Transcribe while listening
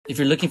If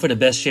you're looking for the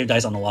best shaved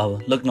ice on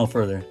Oahu, look no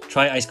further.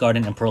 Try Ice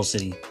Garden in Pearl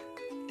City.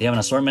 They have an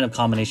assortment of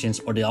combinations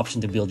or the option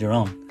to build your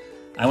own.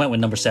 I went with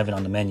number 7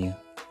 on the menu.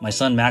 My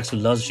son Max, who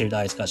loves shaved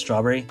ice, got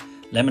strawberry,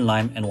 lemon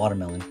lime, and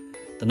watermelon.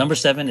 The number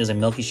 7 is a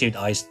milky shaved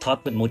ice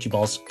topped with mochi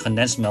balls,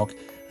 condensed milk,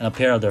 and a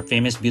pair of their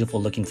famous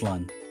beautiful looking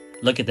flan.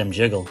 Look at them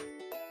jiggle.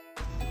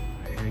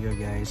 Here you go,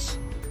 guys.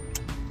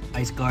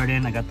 Ice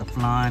Garden, I got the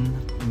flan,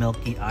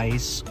 milky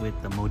ice with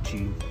the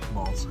mochi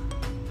balls.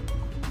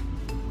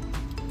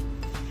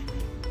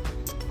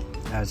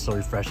 That's so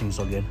refreshing,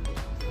 so good.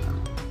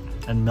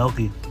 And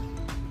milky.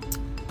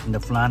 And the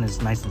flan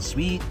is nice and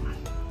sweet.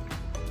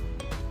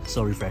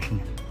 So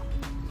refreshing.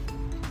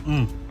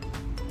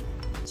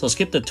 So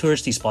skip the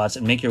touristy spots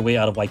and make your way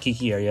out of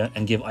Waikiki area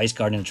and give Ice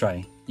Garden a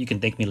try. You can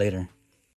thank me later.